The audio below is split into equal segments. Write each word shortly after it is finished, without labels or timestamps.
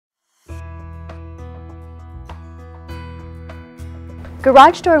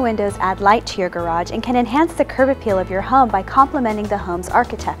Garage door windows add light to your garage and can enhance the curb appeal of your home by complementing the home's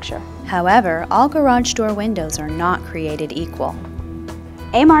architecture. However, all garage door windows are not created equal.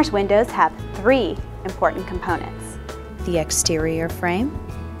 Amar's windows have 3 important components: The exterior frame,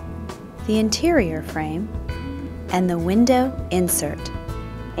 the interior frame, and the window insert.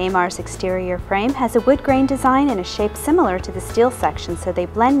 Amar's exterior frame has a wood grain design and a shape similar to the steel section, so they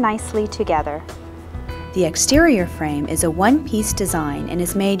blend nicely together. The exterior frame is a one-piece design and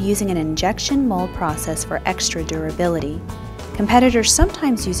is made using an injection mold process for extra durability. Competitors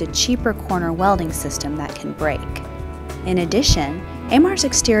sometimes use a cheaper corner welding system that can break. In addition, Amar's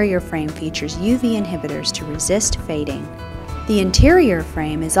exterior frame features UV inhibitors to resist fading. The interior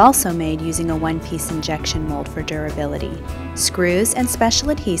frame is also made using a one-piece injection mold for durability. Screws and special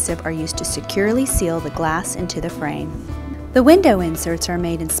adhesive are used to securely seal the glass into the frame. The window inserts are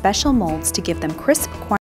made in special molds to give them crisp corner